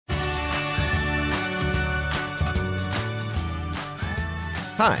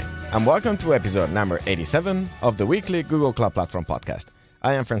Hi, and welcome to episode number 87 of the weekly Google Cloud Platform podcast.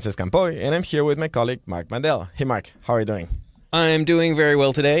 I am Francesc and Mark, and I'm here with my colleague Mark Mandel. Hey Mark, how are you doing? I'm doing very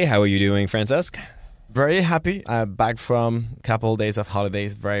well today. How are you doing, Francesc? Very happy. Back from a couple of days of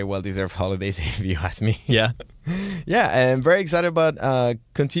holidays, very well-deserved holidays if you ask me. Yeah. Yeah, I'm very excited about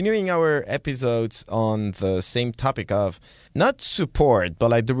continuing our episodes on the same topic of not support, but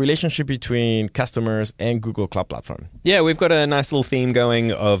like the relationship between customers and Google Cloud Platform. Yeah, we've got a nice little theme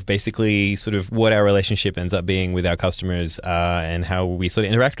going of basically sort of what our relationship ends up being with our customers and how we sort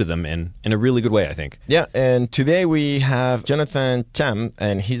of interact with them in a really good way, I think. Yeah, and today we have Jonathan Cham,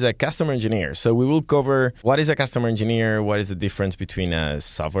 and he's a customer engineer. So we will cover what is a customer engineer, what is the difference between a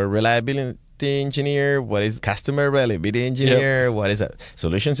software reliability engineer, what is customer reliability engineer, what is a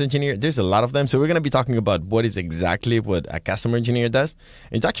solutions engineer. There's a lot of them. So we're going to be talking about what is exactly what a customer engineer does.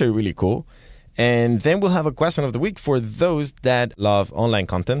 It's actually really cool. And then we'll have a question of the week for those that love online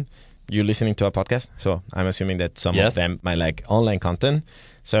content. You're listening to a podcast, so I'm assuming that some of them might like online content.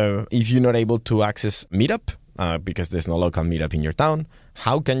 So if you're not able to access Meetup, because there's no local Meetup in your town,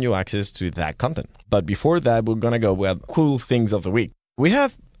 how can you access to that content? But before that, we're going to go with cool things of the week. We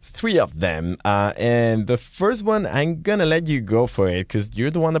have 3 of them, and the first one, I'm going to let you go for it because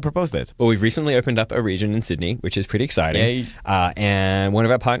you're the one that proposed it. Well, we've recently opened up a region in Sydney, which is pretty exciting. And one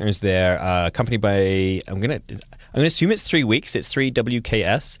of our partners there, a company by, I'm going to assume it's 3 weeks. It's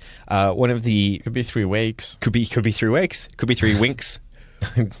 3WKS. One of the... Could be 3 wakes. Could be 3 wakes. Could be 3 winks.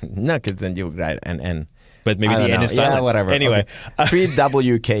 No, because then you write an N. But maybe the N is silent. Yeah, whatever. Anyway. Okay.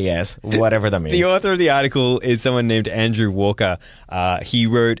 3WKS, whatever that means. The author of the article is someone named Andrew Walker. He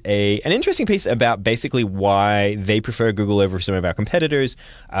wrote an interesting piece about basically why they prefer Google over some of our competitors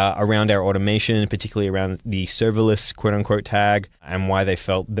around our automation, particularly around the serverless quote-unquote tag, and why they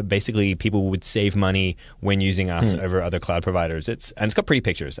felt that basically people would save money when using us over other cloud providers. It's got pretty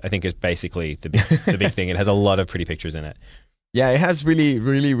pictures, I think is basically the big thing. It has a lot of pretty pictures in it. Yeah, it has really,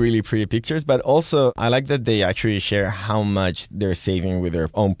 really, really pretty pictures, but also I like that they actually share how much they're saving with their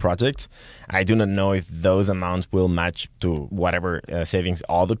own project. I do not know if those amounts will match to whatever savings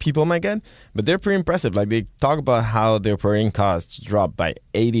all the people might get, but they're pretty impressive. Like they talk about how their operating costs dropped by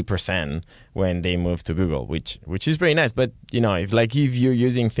 80% when they moved to Google, which is pretty nice. But you know, if you're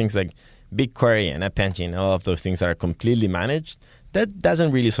using things like BigQuery and AppEngine and all of those things that are completely managed, that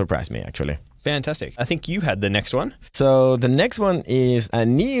doesn't really surprise me actually. Fantastic. I think you had the next one. So the next one is a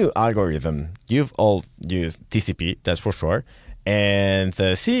new algorithm. You've all used TCP, that's for sure. And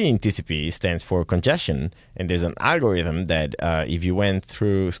the C in TCP stands for congestion. And there's an algorithm that if you went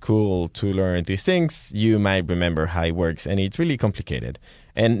through school to learn these things, you might remember how it works. And it's really complicated.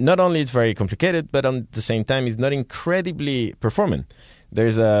 And not only it's very complicated, but at the same time, it's not incredibly performant.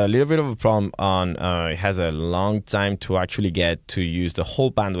 There's a little bit of a problem on it has a long time to actually get to use the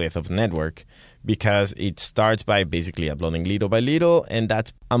whole bandwidth of the network because it starts by basically uploading little by little. And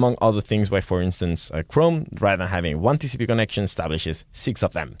that's among other things why, for instance, Chrome, rather than having one TCP connection, establishes 6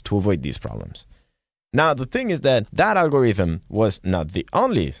 of them to avoid these problems. Now, the thing is that algorithm was not the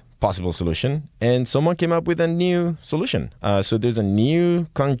only possible solution, and someone came up with a new solution. So there's a new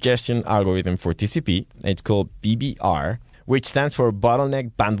congestion algorithm for TCP. It's called BBR, which stands for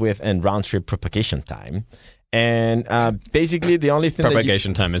bottleneck, bandwidth, and round-trip propagation time. And basically, the only thing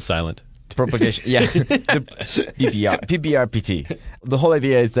propagation time is silent. Propagation, yeah, the PBRPT. The whole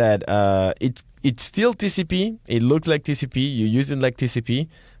idea is that it's still TCP. It looks like TCP. You use it like TCP,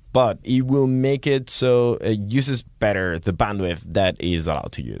 but it will make it so it uses better the bandwidth that is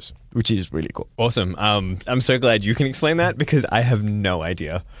allowed to use, which is really cool. Awesome. I'm so glad you can explain that because I have no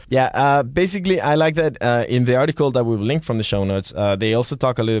idea. Yeah, basically, I like that in the article that we'll link from the show notes, they also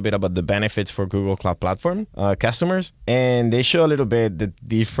talk a little bit about the benefits for Google Cloud Platform customers, and they show a little bit the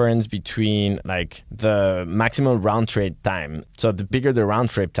difference between like the maximum round trip time. So the bigger the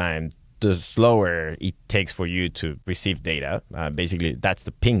round trip time, the slower it takes for you to receive data. Basically, that's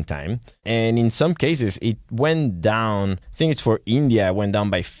the ping time. And in some cases, it went down, I think it's for India, went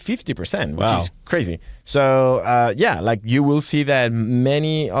down by 50%, which is crazy. So like you will see that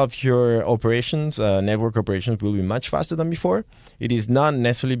many of your operations, network operations, will be much faster than before. It is not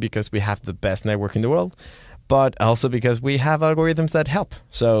necessarily because we have the best network in the world, but also because we have algorithms that help.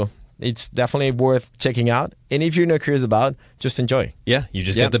 So it's definitely worth checking out. And if you're not curious about, just enjoy. Yeah, you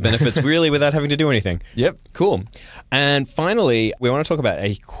just get the benefits really without having to do anything. Yep. Cool. And finally, we want to talk about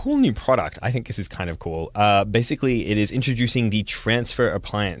a cool new product. I think this is kind of cool. Basically, it is introducing the transfer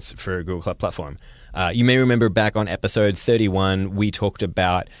appliance for Google Cloud Platform. You may remember back on episode 31, we talked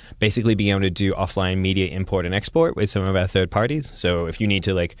about basically being able to do offline media import and export with some of our third parties. So if you need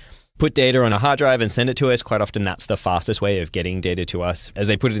to put data on a hard drive and send it to us. Quite often that's the fastest way of getting data to us, as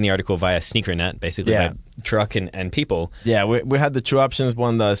they put it in the article, via sneakernet, basically by truck and people. Yeah, we had the two options.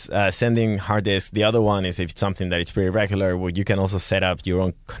 One does sending hard disk. The other one is if it's something that is pretty regular, where you can also set up your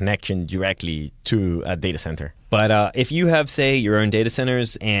own connection directly to a data center. But if you have, say, your own data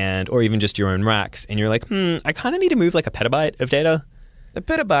centers or even just your own racks, and you're like, I kind of need to move like a petabyte of data. A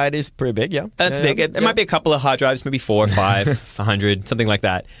petabyte is pretty big, yeah. That's big. It might be a couple of hard drives, maybe 4 or 5, 100, something like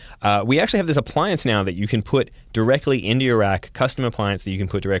that. We actually have this appliance now that you can put directly into your rack, custom appliance that you can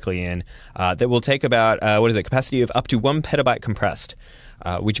put directly in, that will take about, capacity of up to 1 petabyte compressed.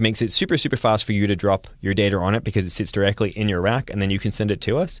 Which makes it super, super fast for you to drop your data on it because it sits directly in your rack, and then you can send it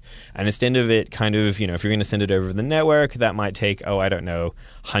to us. And instead of it kind of, if you're going to send it over the network, that might take,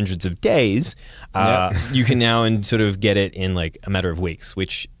 hundreds of days. You can now sort of get it in like a matter of weeks,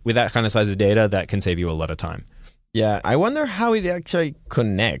 which with that kind of size of data, that can save you a lot of time. Yeah, I wonder how it actually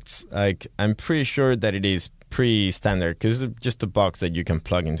connects. Like, I'm pretty sure that it is pretty standard because it's just a box that you can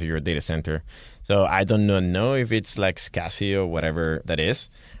plug into your data center. So I don't know if it's like SCSI or whatever that is,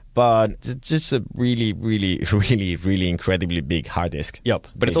 but it's just a really, really, really, really incredibly big hard disk. Yep,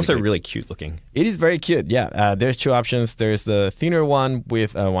 but it's also really cute looking. It is very cute, yeah. There's two options. There's the thinner one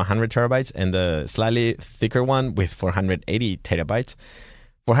with 100 terabytes and the slightly thicker one with 480 terabytes.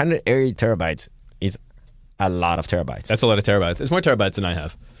 480 terabytes is a lot of terabytes. That's a lot of terabytes. It's more terabytes than I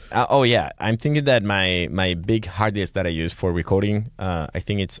have. I'm thinking that my big hard disk that I use for recording, I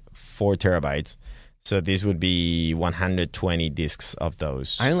think it's 4 terabytes. So this would be 120 disks of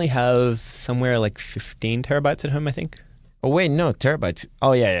those. I only have somewhere like 15 terabytes at home, I think. Oh wait, no, terabytes.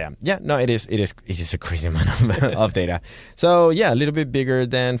 Oh yeah. No, it is a crazy amount of data. So yeah, a little bit bigger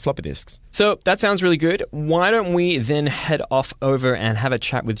than floppy disks. So that sounds really good. Why don't we then head off over and have a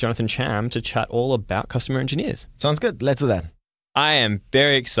chat with Jonathan Cham to chat all about customer engineers? Sounds good. Let's do that. I am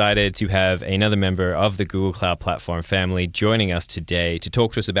very excited to have another member of the Google Cloud Platform family joining us today to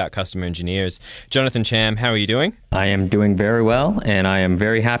talk to us about customer engineers. Jonathan Cham, how are you doing? I am doing very well, and I am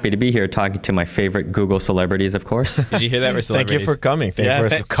very happy to be here talking to my favorite Google celebrities, of course. Did you hear that? We're celebrities. Thank you for coming.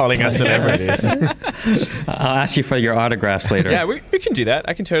 Thank you for calling us celebrities. I'll ask you for your autographs later. Yeah, we can do that.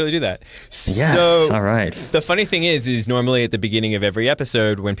 I can totally do that. Yes, so, all right. The funny thing is normally at the beginning of every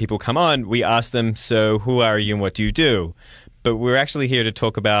episode when people come on, we ask them, so who are you and what do you do? But we're actually here to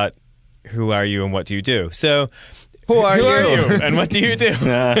talk about who are you and what do you do. So, who are you and what do you do?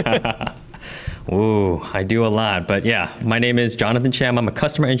 Ooh, I do a lot. But yeah, my name is Jonathan Cham. I'm a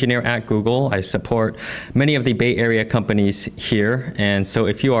customer engineer at Google. I support many of the Bay Area companies here. And so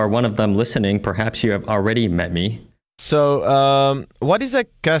if you are one of them listening, perhaps you have already met me. So what is a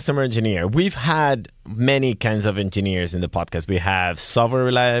customer engineer? We've had many kinds of engineers in the podcast. We have software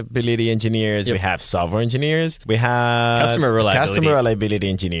reliability engineers. Yep. We have software engineers. We have customer reliability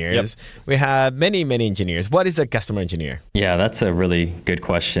engineers. Yep. We have many, many engineers. What is a customer engineer? Yeah, that's a really good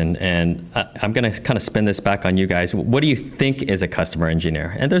question. And I'm going to kind of spin this back on you guys. What do you think is a customer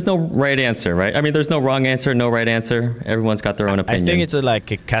engineer? And there's no right answer, right? I mean, there's no wrong answer, no right answer. Everyone's got their own opinion. I think it's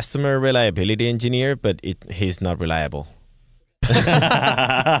like a customer reliability engineer, but he's not reliable.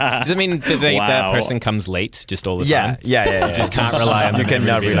 Does it mean that person comes late just all the time? Yeah. You just can't rely on them. You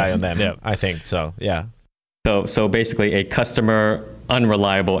cannot rely on them. Yeah. I think so, yeah. So basically a customer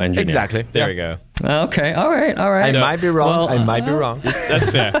unreliable engineer. Exactly. There we go. Okay. All right. I might be wrong. I might be wrong.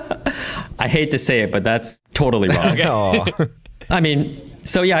 That's fair. I hate to say it, but that's totally wrong. Okay. I mean,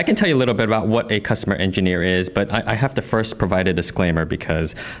 so yeah, I can tell you a little bit about what a customer engineer is, but I have to first provide a disclaimer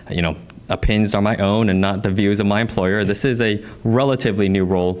because, opinions are my own and not the views of my employer. This is a relatively new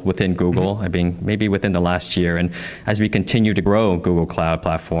role within Google. I mean, maybe within the last year. And as we continue to grow Google Cloud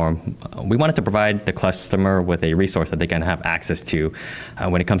Platform, we wanted to provide the customer with a resource that they can have access to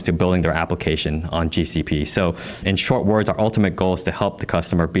when it comes to building their application on GCP. So in short words, our ultimate goal is to help the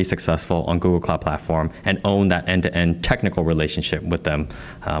customer be successful on Google Cloud Platform and own that end-to-end technical relationship with them.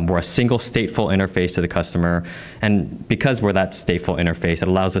 We're a single stateful interface to the customer. And because we're that stateful interface, it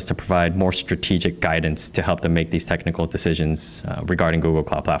allows us to provide more strategic guidance to help them make these technical decisions regarding Google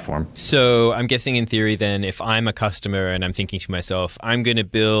Cloud Platform. So I'm guessing in theory then, if I'm a customer and I'm thinking to myself, I'm going to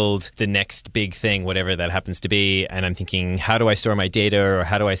build the next big thing, whatever that happens to be, and I'm thinking, how do I store my data, or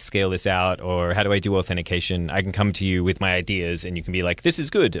how do I scale this out, or how do I do authentication? I can come to you with my ideas and you can be like, this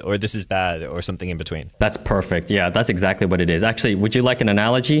is good, or this is bad, or something in between. That's perfect. Yeah, that's exactly what it is. Actually, would you like an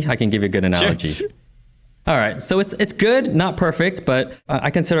analogy? I can give you a good analogy. Sure. All right, so it's good, not perfect, but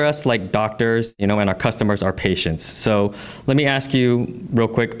I consider us like doctors, and our customers are patients. So let me ask you real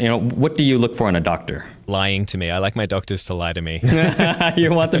quick, what do you look for in a doctor? Lying to me. I like my doctors to lie to me.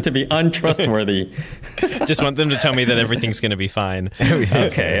 You want them to be untrustworthy. Just want them to tell me that everything's going to be fine.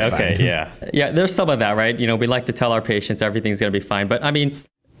 Okay, yeah. Yeah, there's some of that, right? We like to tell our patients everything's going to be fine. But I mean,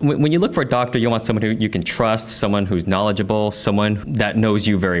 when you look for a doctor, you want someone who you can trust, someone who's knowledgeable, someone that knows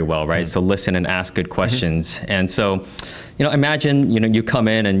you very well, right? So listen and ask good questions. And so, imagine, you come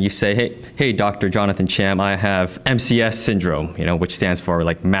in and you say, hey, Dr. Jonathan Cham, I have MCS syndrome, which stands for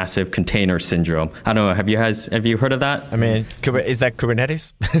like massive container syndrome. I don't know. Have you heard of that? I mean, is that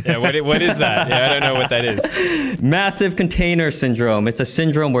Kubernetes? Yeah. What is that? Yeah, I don't know what that is. Massive container syndrome. It's a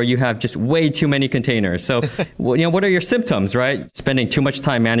syndrome where you have just way too many containers. So, what are your symptoms, right? Spending too much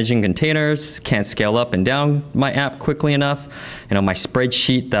time managing containers, can't scale up and down my app quickly enough. My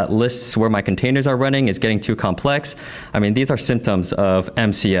spreadsheet that lists where my containers are running is getting too complex. I mean, these are symptoms of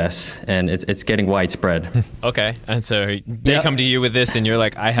MCS, and it's getting widespread. Okay, and so they come to you with this, and you're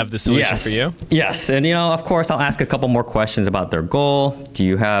like, I have the solution for you? Yes, and of course, I'll ask a couple more questions about their goal. Do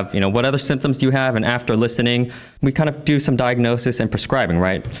you have, what other symptoms do you have? And after listening, we kind of do some diagnosis and prescribing,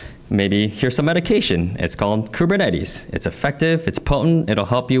 right? Maybe here's some medication. It's called Kubernetes. It's effective, it's potent, it'll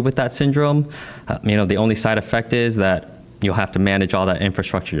help you with that syndrome. The only side effect is that you'll have to manage all that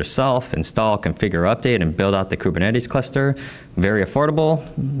infrastructure yourself, install, configure, update, and build out the Kubernetes cluster. Very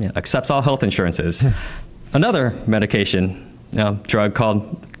affordable, accepts all health insurances. Another medication, drug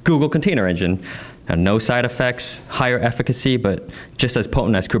called Google Container Engine. No side effects, higher efficacy, but just as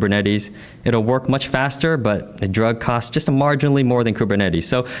potent as Kubernetes. It'll work much faster, but the drug costs just marginally more than Kubernetes.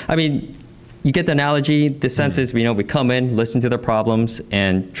 So, I mean, you get the analogy. The sense is, we come in, listen to their problems,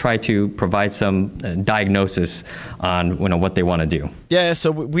 and try to provide some diagnosis on what they want to do. Yeah,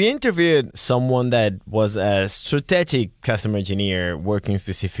 so we interviewed someone that was a strategic customer engineer working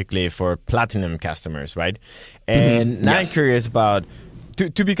specifically for platinum customers, right? And now I'm curious about,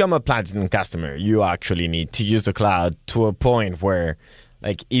 to become a platinum customer, you actually need to use the cloud to a point where,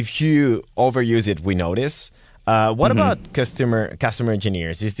 like, if you overuse it, we notice. What about customer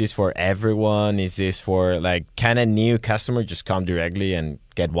engineers? Is this for everyone? Is this for, like, can a new customer just come directly and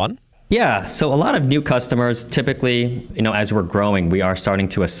get one? Yeah, so a lot of new customers, typically, as we're growing, we are starting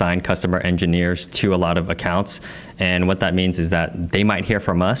to assign customer engineers to a lot of accounts. And what that means is that they might hear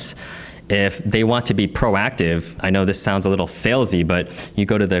from us. If they want to be proactive, I know this sounds a little salesy, but you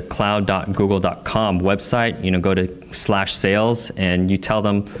go to the cloud.google.com website, go to /sales, and you tell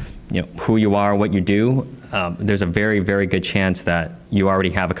them, who you are, what you do. There's a very, very good chance that you already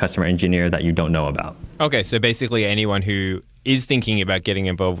have a customer engineer that you don't know about. Okay, so basically anyone who is thinking about getting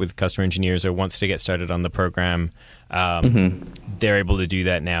involved with customer engineers or wants to get started on the program, they're able to do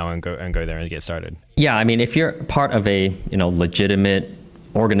that now and go there and get started. Yeah, I mean, if you're part of a legitimate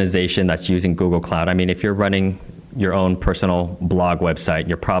organization that's using Google Cloud, I mean, if you're running your own personal blog website,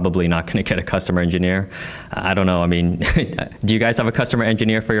 you're probably not going to get a customer engineer. I don't know. I mean, do you guys have a customer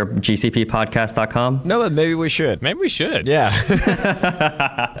engineer for your GCPPodcast.com? No, but maybe we should. Maybe we should. Yeah.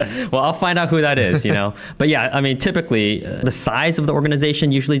 Well, I'll find out who that is, But yeah, I mean, typically the size of the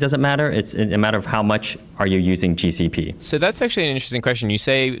organization usually doesn't matter. It's a matter of how much are you using GCP. So that's actually an interesting question. You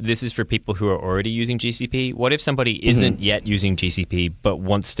say this is for people who are already using GCP. What if somebody isn't yet using GCP but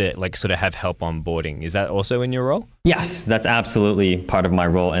wants to sort of have help onboarding? Is that also in your role? Yes, that's absolutely part of my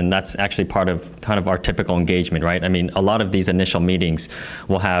role, and that's actually part of kind of our typical engagement, right? I mean, a lot of these initial meetings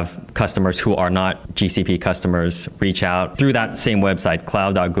will have customers who are not GCP customers reach out through that same website,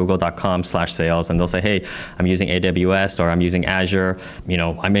 cloud.google.com/sales, and they'll say, hey, I'm using AWS or I'm using Azure,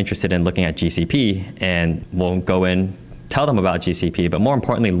 I'm interested in looking at GCP, and we'll go in, tell them about GCP, but more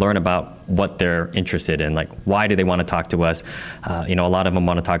importantly, learn about what they're interested in. Like, why do they want to talk to us? A lot of them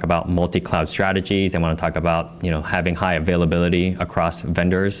want to talk about multi-cloud strategies. They want to talk about, having high availability across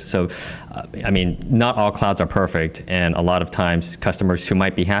vendors. So, not all clouds are perfect. And a lot of times customers who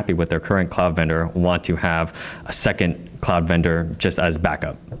might be happy with their current cloud vendor want to have a second cloud vendor just as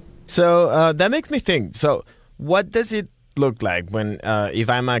backup. So that makes me think. So what does it look like when if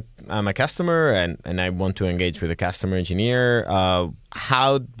I'm a customer and I want to engage with a customer engineer?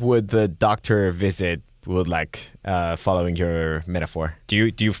 How would the doctor visit look like, following your metaphor?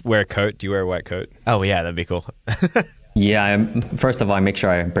 Do you wear a coat? Do you wear a white coat? Oh yeah, that'd be cool. Yeah, first of all, I make sure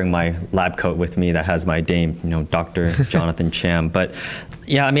I bring my lab coat with me that has my name, Dr. Jonathan Cham. But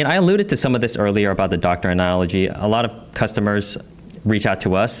yeah, I alluded to some of this earlier about the doctor analogy. A lot of customers, reach out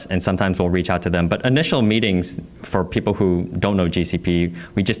to us, and sometimes we'll reach out to them. But initial meetings, for people who don't know GCP,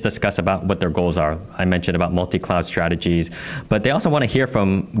 we just discuss about what their goals are. I mentioned about multi-cloud strategies, but they also want to hear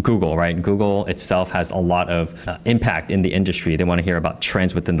from Google, right? Google itself has a lot of impact in the industry. They want to hear about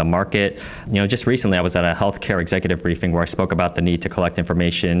trends within the market. Just recently I was at a healthcare executive briefing where I spoke about the need to collect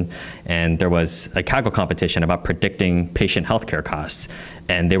information, and there was a Kaggle competition about predicting patient healthcare costs.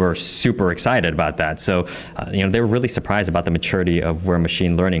 And they were super excited about that. So, they were really surprised about the maturity of where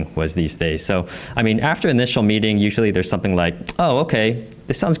machine learning was these days. So, after initial meeting, usually there's something like, oh, okay,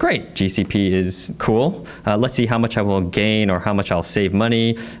 this sounds great. GCP is cool. Let's see how much I will gain or how much I'll save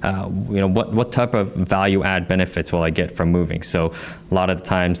money. What type of value add benefits will I get from moving? So a lot of the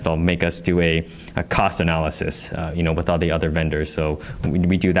times they'll make us do a cost analysis, with all the other vendors. So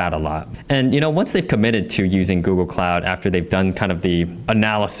we do that a lot. And, once they've committed to using Google Cloud, after they've done kind of the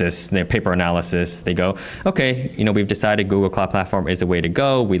analysis, their paper analysis, they go, okay, we've decided Google Cloud Platform is the way to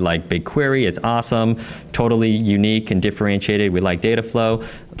go. We like BigQuery. It's awesome, totally unique and differentiated. We like data flow.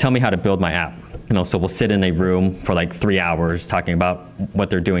 Tell me how to build my app. So we'll sit in a room for like 3 hours talking about what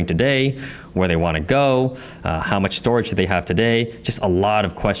they're doing today, where they want to go, how much storage do they have today, just a lot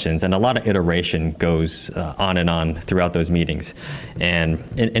of questions, and a lot of iteration goes on and on throughout those meetings. And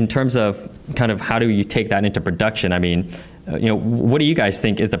in terms of kind of how do you take that into production, what do you guys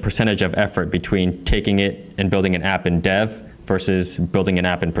think is the percentage of effort between taking it and building an app in dev versus building an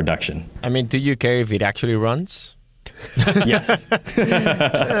app in production? Do you care if it actually runs? Yes.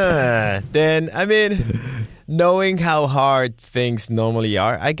 Then, knowing how hard things normally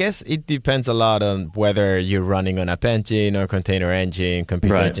are, I guess it depends a lot on whether you're running on App Engine or Container Engine,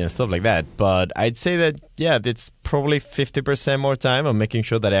 Compute Engine, stuff like that. But I'd say that, it's probably 50% more time on making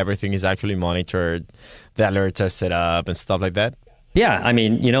sure that everything is actually monitored, the alerts are set up and stuff like that. Yeah,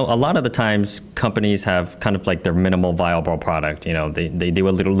 a lot of the times companies have kind of like their minimal viable product. They do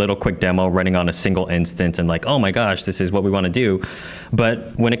a little quick demo running on a single instance and like, oh my gosh, this is what we want to do.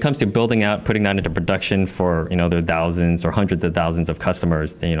 But when it comes to building out, putting that into production for, their thousands or hundreds of thousands of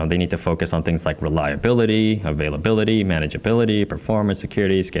customers, they need to focus on things like reliability, availability, manageability, performance,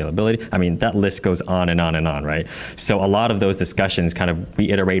 security, scalability. That list goes on and on and on, right? So a lot of those discussions kind of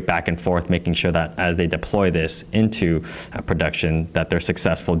we iterate back and forth, making sure that as they deploy this into production, that they're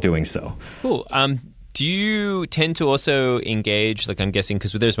successful doing so. Cool. Do you tend to also engage, like I'm guessing,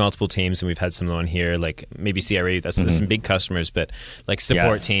 because there's multiple teams and we've had some on here, like maybe CRE, there's some big customers, but like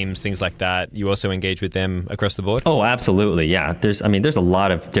support teams, things like that, you also engage with them across the board? Oh, absolutely. Yeah. There's a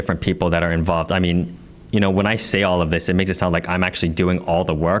lot of different people that are involved. When I say all of this, it makes it sound like I'm actually doing all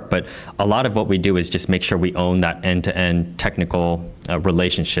the work, but a lot of what we do is just make sure we own that end-to-end technical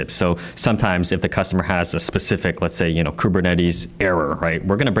relationship. So sometimes if the customer has a specific, let's say, Kubernetes error, right,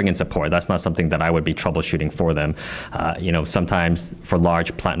 we're going to bring in support. That's not something that I would be troubleshooting for them. Sometimes for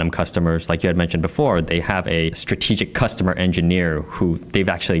large platinum customers, like you had mentioned before, they have a strategic customer engineer who they've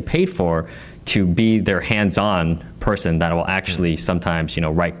actually paid for to be their hands-on person that will actually sometimes,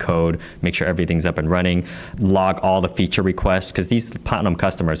 write code, make sure everything's up and running, log all the feature requests, because these platinum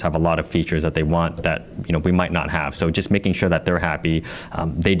customers have a lot of features that they want that, we might not have. So just making sure that they're happy,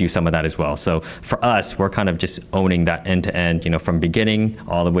 they do some of that as well. So for us, we're kind of just owning that end-to-end, from beginning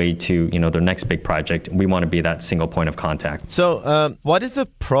all the way to, their next big project. We want to be that single point of contact. So what is the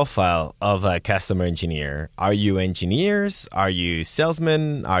profile of a customer engineer? Are you engineers? Are you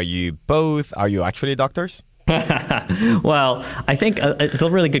salesmen? Are you both? Are you actually doctors? Well, I think it's a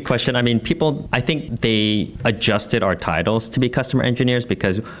really good question. I think they adjusted our titles to be customer engineers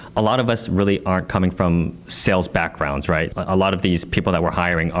because a lot of us really aren't coming from sales backgrounds, right? A lot of these people that we're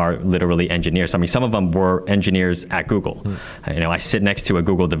hiring are literally engineers. Some of them were engineers at Google. I sit next to a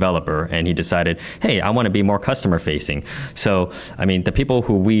Google developer and he decided, hey, I want to be more customer facing. So, the people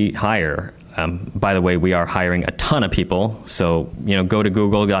who we hire, by the way, we are hiring a ton of people. So, go to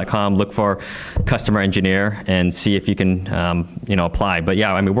google.com, look for customer engineer and see if you can, apply. But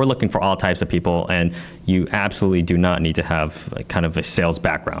yeah, we're looking for all types of people, and you absolutely do not need to have kind of a sales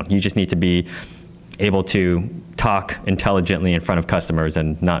background. You just need to be able to talk intelligently in front of customers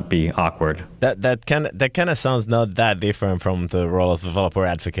and not be awkward. That kind of sounds not that different from the role of developer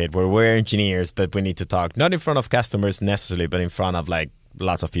advocate, where we're engineers, but we need to talk not in front of customers necessarily, but in front of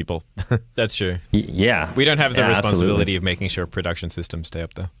lots of people. That's true. Yeah. We don't have the responsibility absolutely. Of making sure production systems stay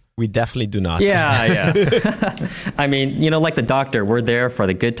up, though. We definitely do not. Yeah. Like the doctor, we're there for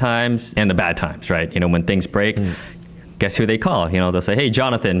the good times and the bad times, right? When things break, guess who they call? They'll say, hey,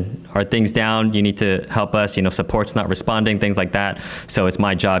 Jonathan, are things down? You need to help us. Support's not responding, things like that. So it's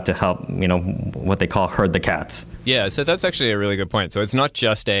my job to help, what they call herd the cats. Yeah, so that's actually a really good point. So it's not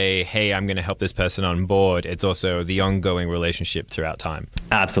just hey, I'm going to help this person on board. It's also the ongoing relationship throughout time.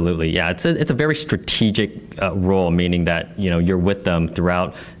 Absolutely, yeah. It's a very strategic role, meaning that you're with them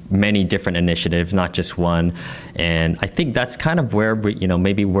throughout many different initiatives, not just one. And I think that's kind of where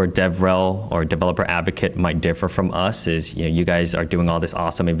maybe where DevRel or developer advocate might differ from us is you guys are doing all this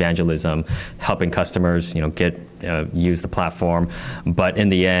awesome evangelism, helping customers use the platform, but in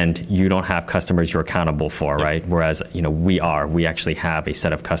the end you don't have customers you're accountable for, right? Whereas we actually have a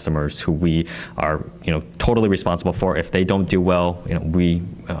set of customers who we are totally responsible for. If they don't do well, we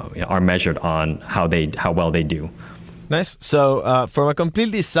are measured on how well they do. Nice. So from a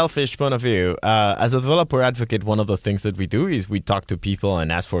completely selfish point of view, as a developer advocate, one of the things that we do is we talk to people and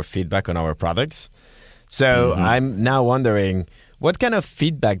ask for feedback on our products. So I'm now wondering, what kind of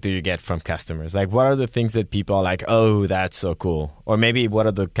feedback do you get from customers? Like, what are the things that people are like, oh, that's so cool? Or maybe what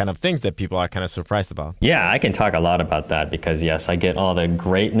are the kind of things that people are kind of surprised about? Yeah, I can talk a lot about that because, yes, I get all the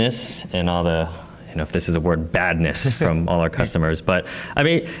greatness and all the if this is a word, badness from all our customers. But I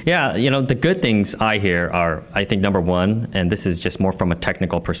mean, yeah, the good things I hear are, I think, number one, and this is just more from a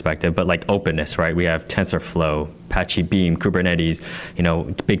technical perspective, but like openness, right? We have TensorFlow, Apache Beam, Kubernetes,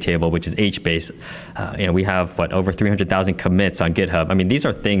 Bigtable, which is H-based. We have over 300,000 commits on GitHub. I mean, these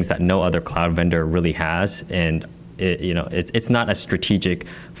are things that no other cloud vendor really has, and it's not as strategic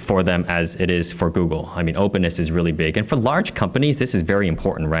for them as it is for Google. I mean, openness is really big. And for large companies, this is very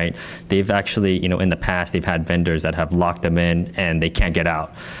important, right? They've actually, in the past, they've had vendors that have locked them in and they can't get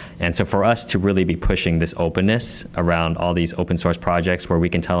out. And so for us to really be pushing this openness around all these open source projects where we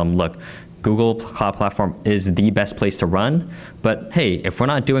can tell them, look, Google Cloud Platform is the best place to run. But hey, if we're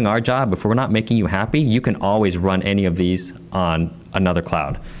not doing our job, if we're not making you happy, you can always run any of these on another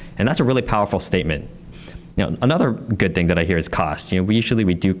cloud. And that's a really powerful statement. Another good thing that I hear is cost.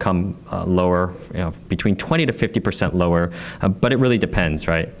 We do come lower, between 20 to 50% lower, but it really depends,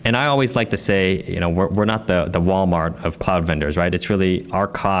 right? And I always like to say, we're not the Walmart of cloud vendors, right? It's really our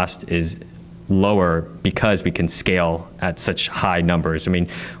cost is lower because we can scale at such high numbers. I mean,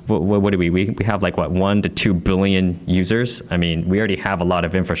 what do we have 1 to 2 billion users. I mean, we already have a lot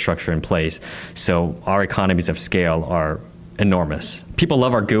of infrastructure in place, so our economies of scale are enormous. People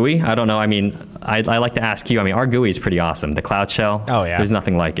love our GUI. I don't know. I mean, I like to ask you. I mean, our GUI is pretty awesome. The Cloud Shell. Oh yeah. There's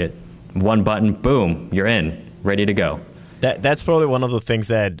nothing like it. One button, boom, you're in, ready to go. That's probably one of the things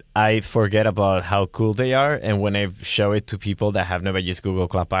that I forget about how cool they are. And when I show it to people that have never used Google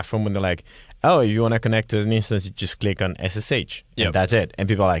Cloud Platform, when they're like, "Oh, if you want to connect to an instance, you just click on SSH, and that's it." And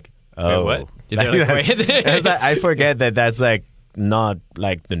people are like, "Oh, wait, what?" I forget that that's not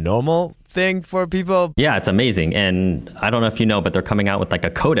the normal thing for people. Yeah, it's amazing. And I don't know if you know, but they're coming out with a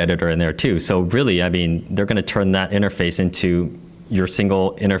code editor in there too. So really, I mean, they're going to turn that interface into your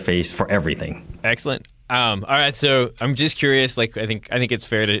single interface for everything. Excellent. All right, so I'm just curious. I think it's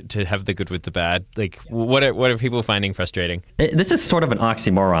fair to have the good with the bad. What are people finding frustrating? This is sort of an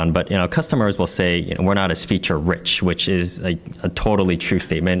oxymoron, but customers will say we're not as feature rich, which is a totally true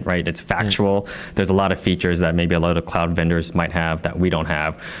statement, right? It's factual. There's a lot of features that maybe a lot of cloud vendors might have that we don't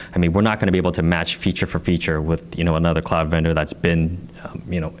have. I mean, we're not going to be able to match feature for feature with another cloud vendor that's been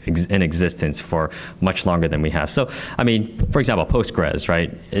in existence for much longer than we have. So, I mean, for example, Postgres,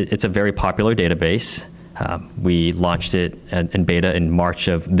 right? It's a very popular database. We launched it in beta in March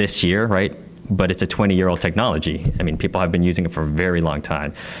of this year, right? But it's a 20-year-old technology. I mean, people have been using it for a very long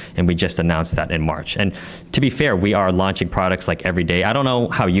time, and we just announced that in March. And to be fair, we are launching products every day. I don't know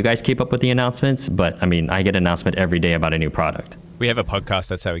how you guys keep up with the announcements, but I mean, I get an announcement every day about a new product. We have a podcast.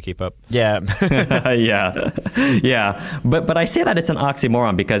 That's how we keep up. Yeah. Yeah. But I say that it's an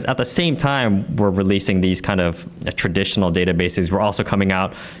oxymoron because at the same time we're releasing these kind of traditional databases, we're also coming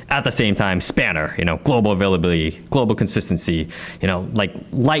out at the same time Spanner, global availability, global consistency,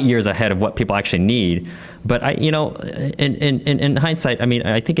 light years ahead of what people actually need. But in hindsight, I mean,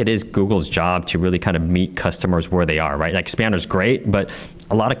 I think it is Google's job to really kind of meet customers where they are, right? Spanner's great, but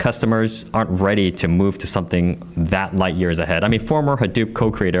a lot of customers aren't ready to move to something that light years ahead. I mean, former Hadoop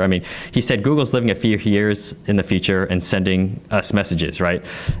co-creator, I mean, he said Google's living a few years in the future and sending us messages, right?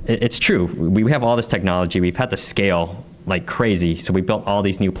 It's true. We have all this technology. We've had to scale like crazy. So we built all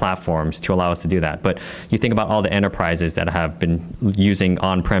these new platforms to allow us to do that. But you think about all the enterprises that have been using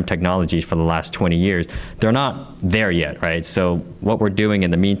on-prem technologies for the last 20 years, they're not there yet, right? So what we're doing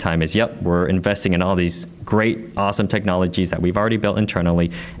in the meantime is, we're investing in all these great, awesome technologies that we've already built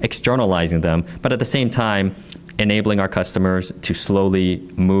internally, externalizing them, but at the same time, enabling our customers to slowly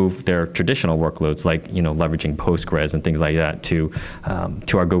move their traditional workloads, like leveraging Postgres and things like that, to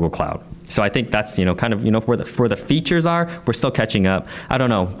our Google Cloud. So I think that's kind of where the features are. We're still catching up. I don't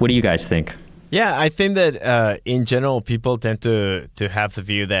know. What do you guys think? Yeah, I think that in general, people tend to have the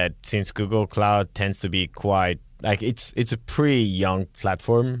view that since Google Cloud tends to be quite it's a pretty young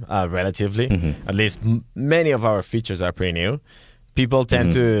platform, relatively. Mm-hmm. At least many of our features are pretty new. People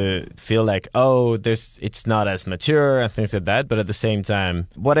tend to feel like, it's not as mature and things like that. But at the same time,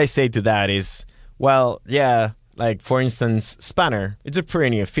 what I say to that is, well, yeah, like for instance, Spanner, it's a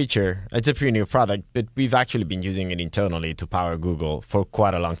pretty new feature. It's a pretty new product, but we've actually been using it internally to power Google for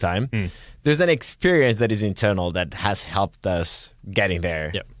quite a long time. There's an experience that is internal that has helped us getting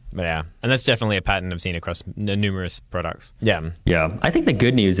there. Yep. But yeah. And that's definitely a pattern I've seen across numerous products. Yeah. Yeah. I think the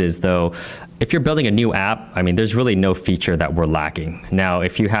good news is, though, if you're building a new app, there's really no feature that we're lacking. Now,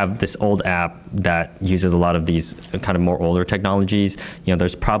 if you have this old app that uses a lot of these kind of more older technologies,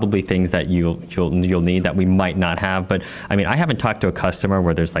 there's probably things that you'll need that we might not have. But I haven't talked to a customer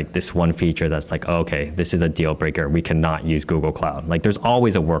where there's like this one feature that's like, oh, okay, this is a deal breaker. We cannot use Google Cloud. Like there's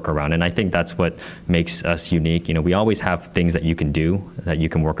always a workaround. And I think that's what makes us unique. We always have things that you can do, that you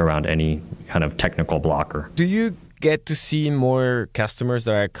can work around any kind of technical blocker. Do you get to see more customers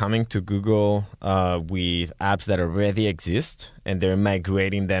that are coming to Google with apps that already exist and they're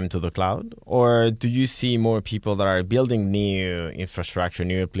migrating them to the cloud? Or do you see more people that are building new infrastructure,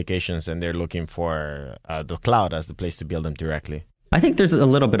 new applications, and they're looking for the cloud as the place to build them directly? I think there's a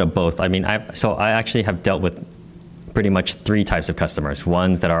little bit of both. I actually have dealt with pretty much three types of customers.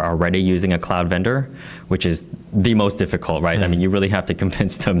 Ones that are already using a cloud vendor, which is the most difficult, right? You really have to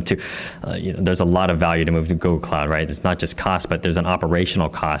convince them to, there's a lot of value to move to Google Cloud, right? It's not just cost, but there's an operational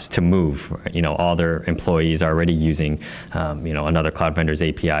cost to move. All their employees are already using, another cloud vendor's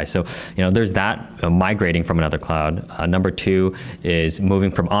API. So, there's that, migrating from another cloud. Number two is moving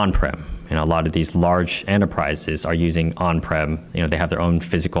from on-prem. A lot of these large enterprises are using on-prem. They have their own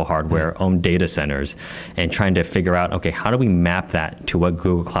physical hardware, own data centers, and trying to figure out, okay, how do we map that to what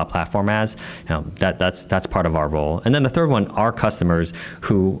Google Cloud Platform has? That's part of our role. And then the third one, our customers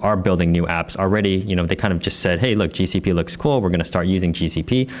who are building new apps already, they kind of just said, hey, look, GCP looks cool. We're going to start using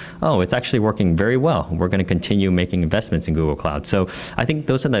GCP. Oh, it's actually working very well. We're going to continue making investments in Google Cloud. So I think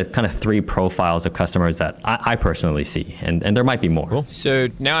those are the kind of three profiles of customers that I personally see, and there might be more. Cool. So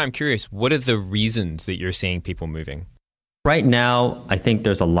now I'm curious, what are the reasons that you're seeing people moving? Right now, I think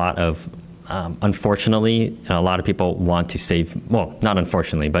there's a lot of, unfortunately, a lot of people want to save, well, not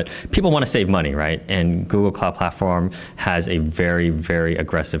unfortunately, but people want to save money, right? And Google Cloud Platform has a very, very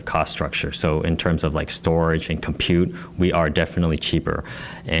aggressive cost structure. So in terms of like storage and compute, we are definitely cheaper.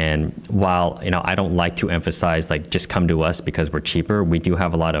 And while, I don't like to emphasize like just come to us because we're cheaper, we do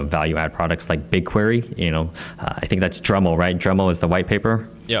have a lot of value add products like BigQuery. I think that's Dremel, right? Dremel is the white paper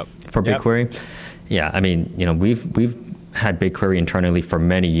for BigQuery. Yeah, we've had BigQuery internally for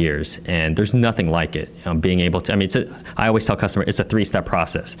many years, and there's nothing like it. Being able to, I always tell customers, it's a three-step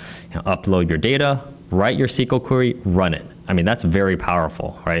process. Upload your data, write your SQL query, run it. That's very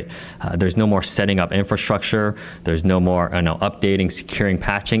powerful, right? There's no more setting up infrastructure. There's no more updating, securing,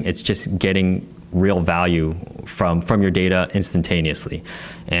 patching. It's just getting real value from your data instantaneously.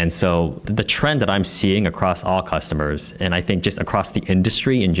 And so the trend that I'm seeing across all customers, and I think just across the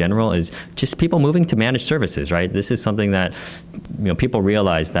industry in general, is just people moving to managed services, right? This is something that people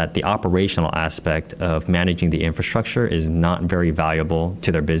realize that the operational aspect of managing the infrastructure is not very valuable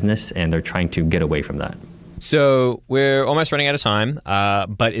to their business, and they're trying to get away from that. So we're almost running out of time,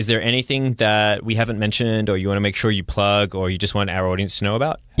 but is there anything that we haven't mentioned or you want to make sure you plug or you just want our audience to know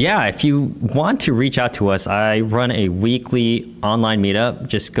about? Yeah, if you want to reach out to us, I run a weekly online meetup.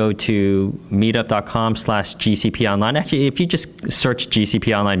 Just go to meetup.com/GCP Online. Actually, if you just search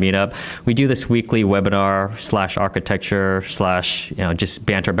GCP Online Meetup, we do this weekly webinar /architecture / just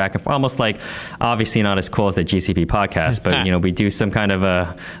banter back and forth, almost like, obviously not as cool as the GCP podcast, but we do some kind of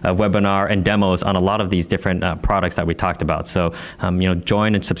a webinar and demos on a lot of these different products that we talked about. So,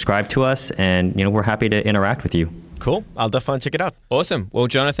 join and subscribe to us, and we're happy to interact with you. Cool. I'll definitely check it out. Awesome. Well,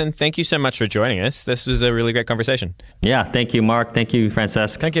 Jonathan, thank you so much for joining us. This was a really great conversation. Yeah. Thank you, Mark. Thank you,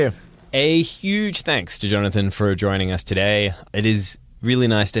 Francesc. Thank you. A huge thanks to Jonathan for joining us today. It is really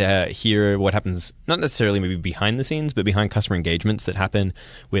nice to hear what happens, not necessarily maybe behind the scenes, but behind customer engagements that happen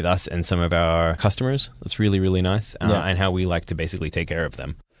with us and some of our customers. That's really, really nice. And how we like to basically take care of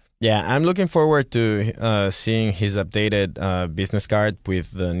them. Yeah, I'm looking forward to seeing his updated business card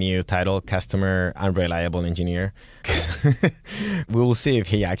with the new title, Customer Unreliable Engineer. 'Cause we will see if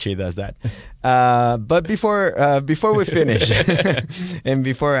he actually does that. But before we finish and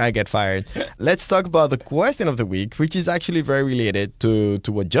before I get fired, let's talk about the question of the week, which is actually very related to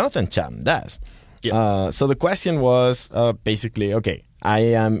what Jonathan Cham does. Yeah. So the question was basically, okay, I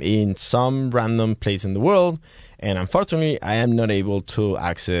am in some random place in the world, and unfortunately, I am not able to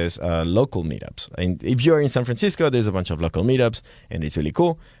access local meetups. And if you're in San Francisco, there's a bunch of local meetups, and it's really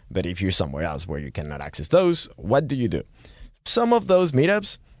cool. But if you're somewhere else where you cannot access those, what do you do? Some of those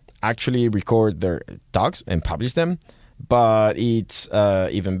meetups actually record their talks and publish them, but it's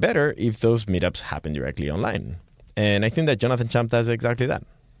even better if those meetups happen directly online. And I think that Jonathan Cham does exactly that.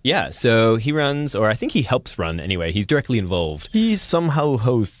 Yeah, so he runs, or I think he helps run anyway. He's directly involved. He somehow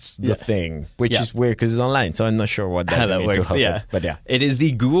hosts the thing, which is weird because it's online. So I'm not sure what that means to host it. But yeah. It is the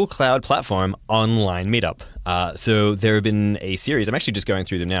Google Cloud Platform online meetup. So there have been a series. I'm actually just going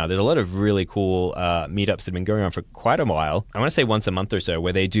through them now. There's a lot of really cool meetups that have been going on for quite a while. I want to say once a month or so,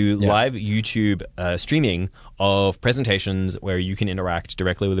 where they do live YouTube streaming of presentations where you can interact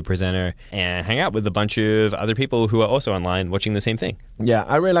directly with the presenter and hang out with a bunch of other people who are also online watching the same thing. Yeah,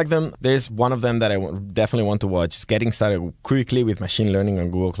 I really like them. There's one of them that I definitely want to watch. It's getting started quickly with machine learning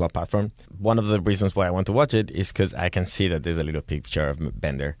on Google Cloud Platform. One of the reasons why I want to watch it is because I can see that there's a little picture of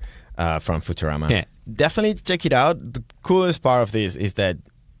Bender from Futurama. Yeah. Definitely check it out. The coolest part of this is that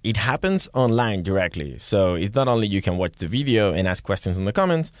it happens online directly. So it's not only you can watch the video and ask questions in the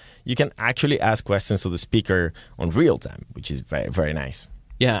comments, you can actually ask questions to the speaker on real time, which is very, very nice.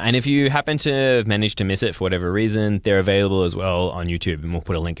 Yeah, and if you happen to manage to miss it for whatever reason, they're available as well on YouTube, and we'll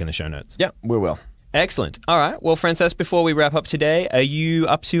put a link in the show notes. Yeah, we will. Excellent. All right. Well, Francesc, before we wrap up today, are you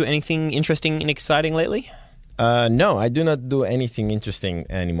up to anything interesting and exciting lately? No, I do not do anything interesting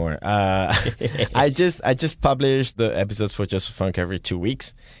anymore. I just publish the episodes for Just for Funk every 2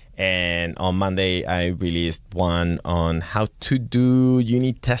 weeks. And on Monday, I released one on how to do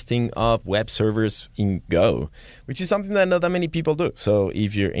unit testing of web servers in Go, which is something that not that many people do. So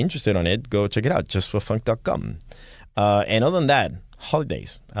if you're interested on it, go check it out, justforfunk.com. And other than that,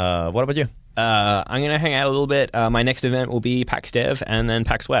 holidays. What about you? I'm going to hang out a little bit. My next event will be PAX Dev and then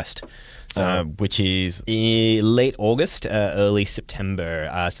PAX West. So, Which is late August, early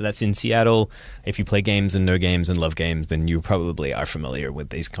September. So that's in Seattle. If you play games and know games and love games, then you probably are familiar with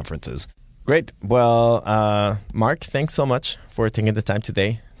these conferences. Great. Well, Mark, thanks so much for taking the time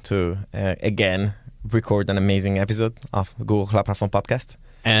today to, again, record an amazing episode of Google Cloud Platform Podcast.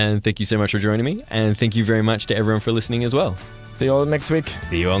 And thank you so much for joining me. And thank you very much to everyone for listening as well. See you all next week.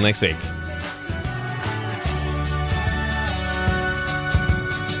 See you all next week.